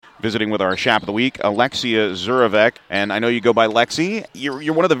visiting with our Shap of the Week, Alexia Zurovec. And I know you go by Lexi.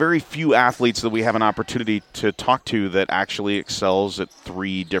 You're one of the very few athletes that we have an opportunity to talk to that actually excels at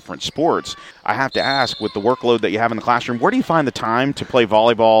 3 different sports. I have to ask, with the workload that you have in the classroom, where do you find the time to play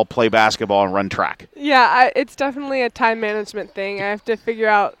volleyball, play basketball, and run track? Yeah, it's definitely a time management thing. I have to figure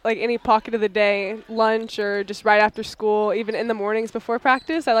out like any pocket of the day, lunch or just right after school, even in the mornings before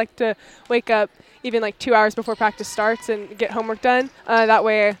practice. I like to wake up even like 2 hours before practice starts and get homework done. That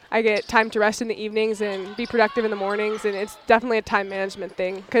way I get time to rest in the evenings and be productive in the mornings. And it's definitely a time management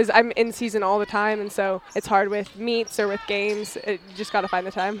thing because I'm in season all the time. And so it's hard with meets or with games. You just got to find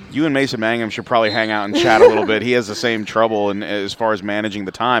the time. You and Mason Mangum should probably hang out and chat a little bit. He has the same trouble as far as managing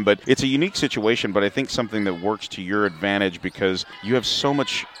the time. But it's a unique situation, but I think something that works to your advantage because you have so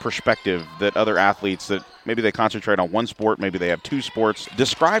much perspective that other athletes that maybe they concentrate on one sport, maybe they have 2 sports.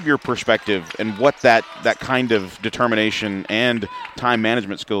 Describe your perspective and what that kind of determination and time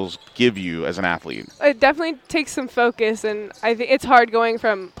management skills give you as an athlete. It definitely takes some focus, and I think it's hard going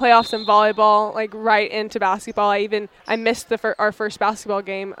from playoffs in volleyball like right into basketball. I missed our first basketball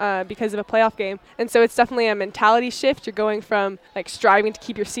game because of a playoff game, and so it's definitely a mentality shift. You're going from like striving to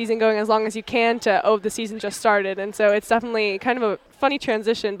keep your season going as long as you can to the season just started, and so it's definitely kind of a funny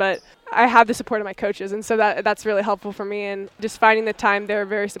transition, but I have the support of my coaches, and so that's really helpful for me, and just finding the time, they're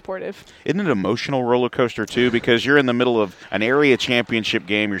very supportive. Isn't it an emotional roller coaster, too, because you're in the middle of an area championship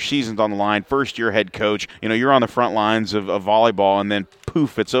game, your season's on the line, first-year head coach, you're on the front lines of volleyball, and then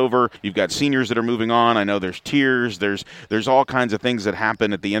poof, it's over. You've got seniors that are moving on. I know there's tears, there's all kinds of things that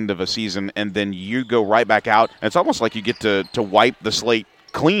happen at the end of a season, and then you go right back out, and it's almost like you get to wipe the slate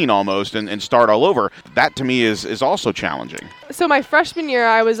clean almost and start all over. That to me is also challenging. So my freshman year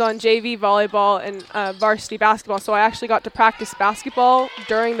I was on JV volleyball and varsity basketball, so I actually got to practice basketball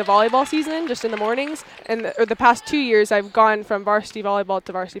during the volleyball season just in the mornings, and the past 2 years I've gone from varsity volleyball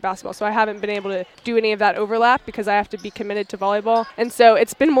to varsity basketball, so I haven't been able to do any of that overlap because I have to be committed to volleyball, and so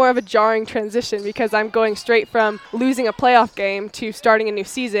it's been more of a jarring transition because I'm going straight from losing a playoff game to starting a new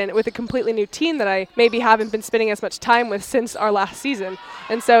season with a completely new team that I maybe haven't been spending as much time with since our last season.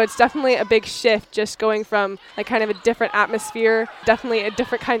 And so it's definitely a big shift just going from like kind of a different atmosphere, definitely a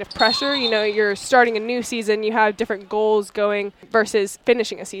different kind of pressure. You're starting a new season, you have different goals going versus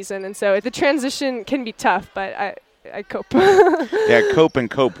finishing a season. And so the transition can be tough, but I cope. Yeah,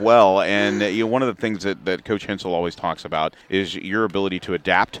 cope well. And one of the things that Coach Hensel always talks about is your ability to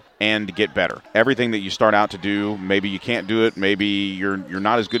adapt and get better. Everything that you start out to do, maybe you can't do it, maybe you're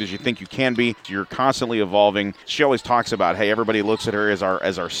not as good as you think you can be. You're constantly evolving. She always talks about, hey, everybody looks at her as our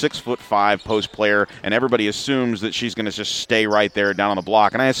 6'5" post player, and everybody assumes that she's going to just stay right there down on the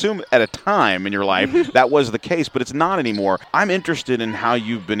block. And I assume at a time in your life that was the case, but it's not anymore. I'm interested in how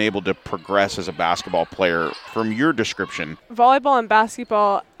you've been able to progress as a basketball player from your description. Volleyball and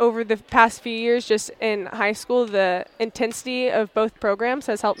basketball over the past few years, just in high school, the intensity of both programs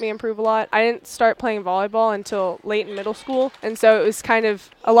has helped me improve a lot. I didn't start playing volleyball until late in middle school, and so it was kind of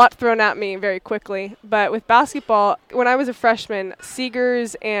a lot thrown at me very quickly. But with basketball, when I was a freshman,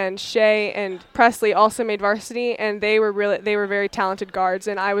 Seegers and Shea and Presley also made varsity, and they were very talented guards,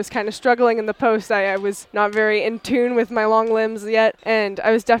 and I was kind of struggling in the post. I was not very in tune with my long limbs yet, and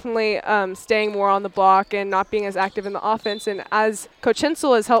I was definitely staying more on the block and not being as active in the offense. And as Coach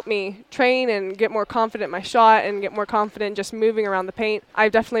Hensel has helped me train and get more confident in my shot and get more confident just moving around the paint,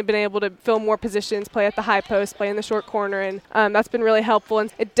 I've definitely been able to fill more positions, play at the high post, play in the short corner, and that's been really helpful.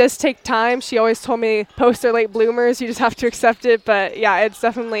 And it does take time. She always told me posts are late bloomers. You just have to accept it. But yeah, it's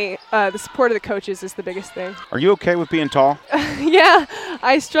definitely the support of the coaches is the biggest thing. Are you okay with being tall? Yeah,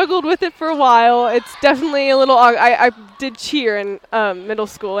 I struggled with it for a while. It's definitely a little. I did cheer in middle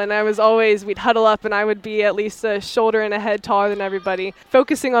school, and we'd huddle up, and I would be at least a shoulder and a head taller than everybody.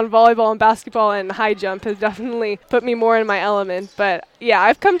 Focusing on volleyball and basketball and high jump has definitely put me more in my element. But yeah,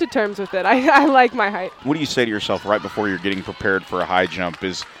 I've come to terms with it. I like my height. What do you say to yourself right before you're getting prepared for a high jump?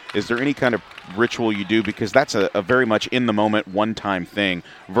 Is there any kind of ritual you do? Because that's a very much in-the-moment, one-time thing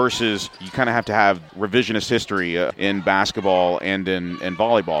versus you kind of have to have revisionist history in basketball and in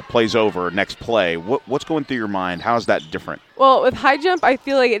volleyball. Plays over, next play. What's going through your mind? How is that different? Well, with high jump, I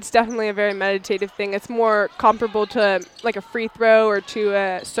feel like it's definitely a very meditative thing. It's more comparable to like a free throw or to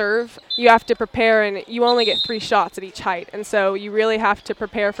a serve. You have to prepare, and you only get 3 shots at each height. And so you really have to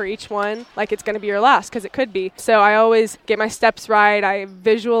prepare for each one like it's going to be your last, because it could be. So I always get my steps right. I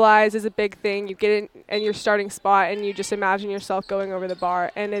visualize is a big thing. You get in your starting spot, and you just imagine yourself going over the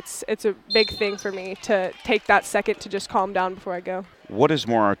bar. And it's a big thing for me to take that second to just calm down before I go. what is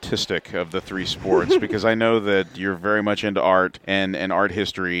more artistic of the three sports? Because I know that you're very much into art and art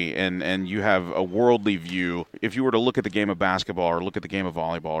history, and you have a worldly view. If you were to look at the game of basketball or look at the game of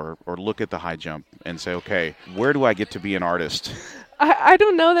volleyball or look at the high jump and say, okay, where do I get to be an artist? I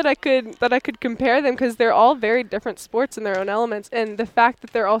don't know that I could compare them because they're all very different sports in their own elements, and the fact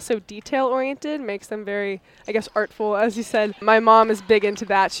that they're also detail oriented makes them very, I guess, artful. As you said, my mom is big into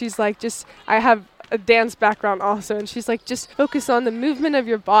that. She's like, I have a dance background also, and she's like, just focus on the movement of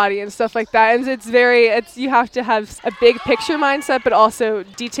your body and stuff like that. And you have to have a big picture mindset, but also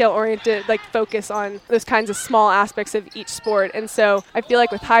detail oriented, like focus on those kinds of small aspects of each sport. And so I feel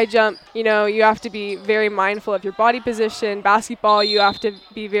like with high jump, you have to be very mindful of your body position. Basketball, you have to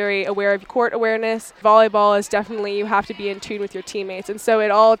be very aware of court awareness. Volleyball is definitely, you have to be in tune with your teammates. And so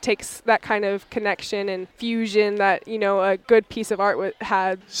it all takes that kind of connection and fusion that, a good piece of art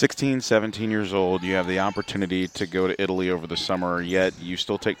had. 16, 17 years old, you have the opportunity to go to Italy over the summer, yet you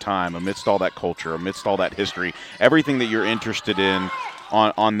still take time amidst all that culture, amidst all that history, everything that you're interested in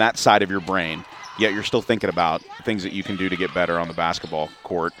on that side of your brain. Yet you're still thinking about things that you can do to get better on the basketball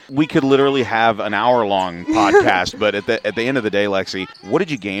court. We could literally have an hour-long podcast, but at the end of the day, Lexi, what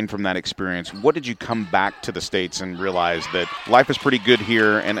did you gain from that experience? What did you come back to the States and realize that life is pretty good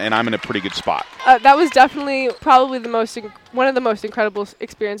here and I'm in a pretty good spot? That was definitely probably one of the most incredible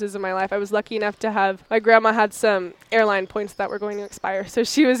experiences of my life. I was lucky enough to have, my grandma had some airline points that were going to expire, so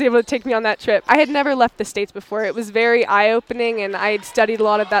she was able to take me on that trip. I had never left the States before. It was very eye-opening, and I had studied a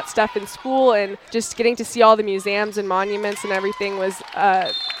lot of that stuff in school, and just getting to see all the museums and monuments and everything was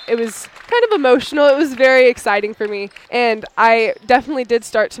it was kind of emotional. It was very exciting for me, and I definitely did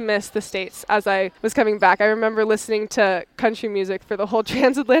start to miss the States as I was coming back. I remember listening to country music for the whole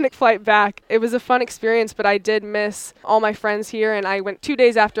transatlantic flight back. It was a fun experience, but I did miss all my friends here, and I went 2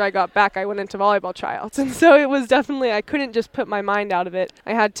 days after I got back, I went into volleyball tryouts, and so it was definitely, I couldn't just put my mind out of it.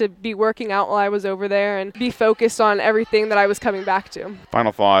 I had to be working out while I was over there and be focused on everything that I was coming back to.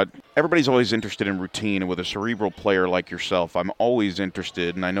 Final thought. Everybody's always interested in routine, and with a cerebral player like yourself, I'm always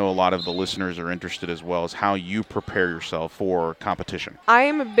interested, and I know a lot of the listeners are interested as well, is how you prepare yourself for competition. I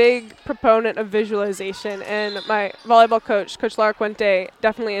am a big proponent of visualization, and my volleyball coach, Coach Lara Quente,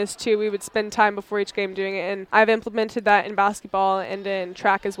 definitely is too. We would spend time before each game doing it, and I've implemented that in basketball and in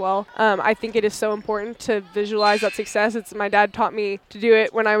track as well. I think it is so important to visualize that success. My dad taught me to do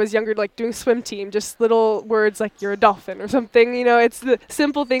it when I was younger, like doing swim team, just little words like you're a dolphin or something. It's the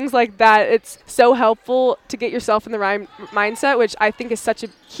simple things like that. It's so helpful to get yourself in the right mindset, which I think is such a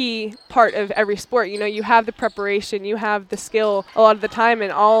key part of every sport. You have the preparation, you have the skill a lot of the time,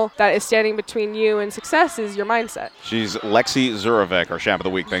 and all that is standing between you and success is your mindset. She's Lexi Zurovec, our Champ of the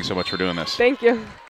Week. Thanks so much for doing this. Thank you.